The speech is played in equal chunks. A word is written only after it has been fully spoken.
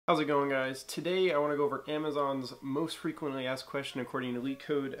How's it going, guys? Today I want to go over Amazon's most frequently asked question according to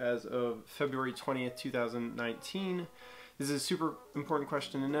LeetCode as of February 20th, 2019. This is a super important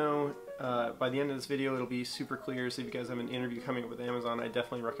question to know. By the end of this video it'll be super clear, so if you guys have an interview coming up with Amazon, I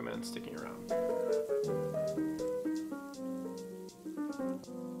definitely recommend sticking around.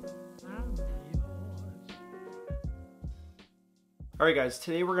 Alright guys,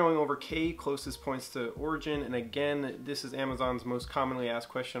 today we're going over k closest points to origin, and again, this is Amazon's most commonly asked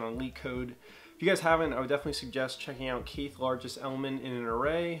question on LeetCode. If you guys haven't, I would definitely suggest checking out kth largest element in an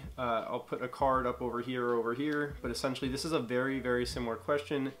array. I'll put a card up over here, but essentially this is a very similar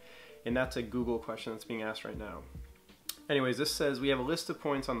question, and that's a Google question that's being asked right now. Anyways, this says we have a list of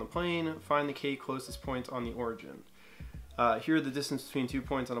points on the plane, find the k closest points on the origin. Here the distance between 2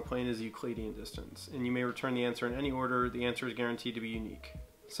 points on a plane is the Euclidean distance, and you may return the answer in any order. The answer is guaranteed to be unique.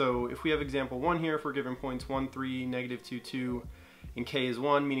 So if we have example 1 here, if we're given points 1, 3, negative 2, 2, and k is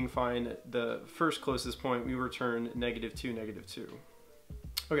 1, meaning find the first closest point, we return negative 2, negative 2.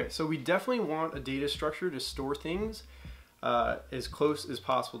 Okay, so we definitely want a data structure to store things as close as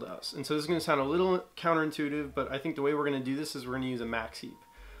possible to us. And so this is going to sound a little counterintuitive, but I think the way we're going to do this is we're going to use a max heap.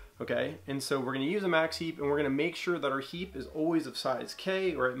 Okay, and so we're going to use a max heap, and we're going to make sure that our heap is always of size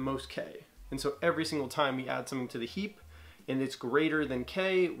k, or at most k. And so every single time we add something to the heap and it's greater than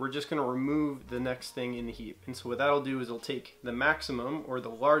k, we're just going to remove the next thing in the heap. And so what that'll do is it'll take the maximum, or the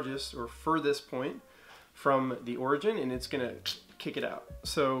largest or furthest point from the origin, and it's going to kick it out.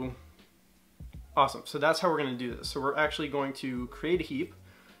 So awesome. So that's how we're going to do this. So we're actually going to create a heap,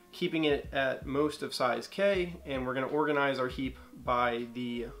 keeping it at most of size k, and we're going to organize our heap by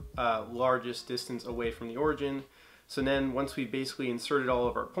the largest distance away from the origin. So then once we've basically inserted all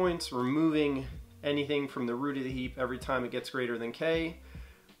of our points, removing anything from the root of the heap every time it gets greater than k,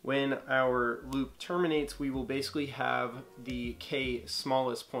 when our loop terminates, we will basically have the k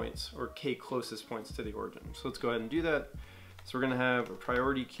smallest points, or k closest points to the origin. So let's go ahead and do that. So we're going to have a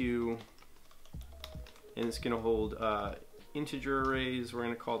priority queue, and it's going to hold integer arrays. We're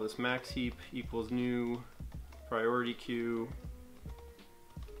going to call this max heap equals new priority queue.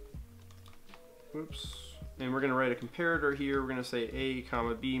 Whoops. And we're going to write a comparator here. We're going to say a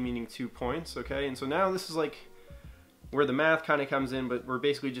comma b, meaning 2 points. Okay, and so now this is like where the math kind of comes in, but we're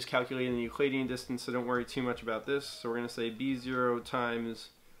basically just calculating the Euclidean distance, so don't worry too much about this. So we're going to say b0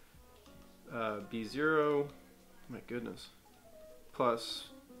 times b0, my goodness, plus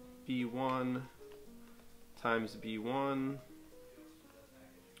b1 times b1,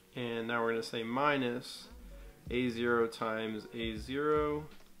 and now we're going to say minus a0 times a0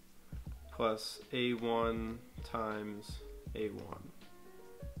 plus a1 times a1.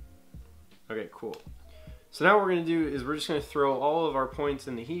 Okay, cool. So now what we're going to do is we're just going to throw all of our points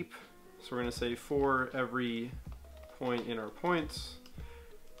in the heap. So we're going to say for every point in our points.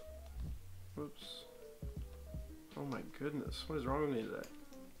 Whoops. Oh my goodness, what is wrong with me today?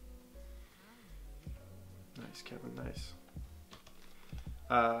 Nice, Kevin, nice.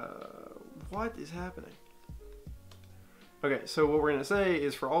 What is happening? Okay, so what we're going to say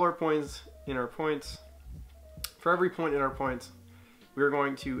is for all our points in our points, for every point in our points, we're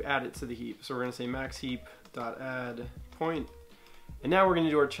going to add it to the heap. So we're going to say max heap dot add point, and now we're going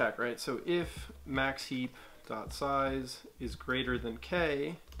to do our check, right? So if max heap dot size is greater than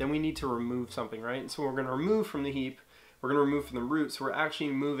k, then we need to remove something, right? So we're going to remove from the heap. We're going to remove from the root, so we're actually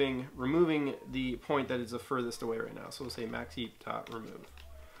removing the point that is the furthest away right now. So we'll say max heap dot remove.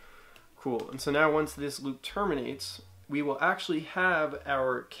 Cool. And so now once this loop terminates, we will actually have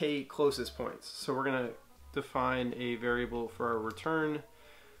our k closest points. So we're going to define a variable for our return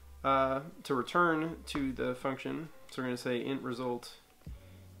to return to the function. So we're going to say int result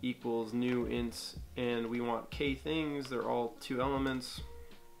equals new int, and we want k things. They're all 2 elements.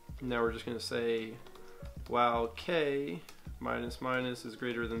 Now we're just going to say while k minus minus is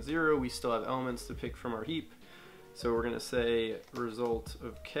greater than 0, we still have elements to pick from our heap. So we're going to say result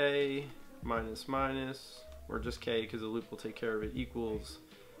of k minus minus, or just k because the loop will take care of it, equals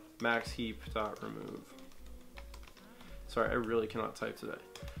max heap dot remove. Sorry, I really cannot type today.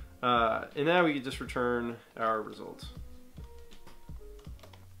 And now we can just return our result.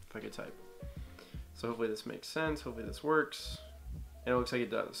 If I could type. So hopefully this makes sense, hopefully this works. And it looks like it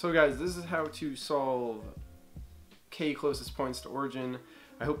does. So guys, this is how to solve k closest points to origin.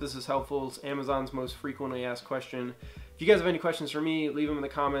 I hope this is helpful. It's Amazon's most frequently asked question. If you guys have any questions for me, leave them in the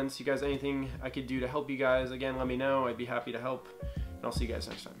comments. You guys, anything I could do to help you guys, again, let me know. I'd be happy to help. And I'll see you guys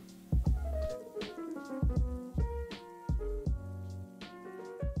next time.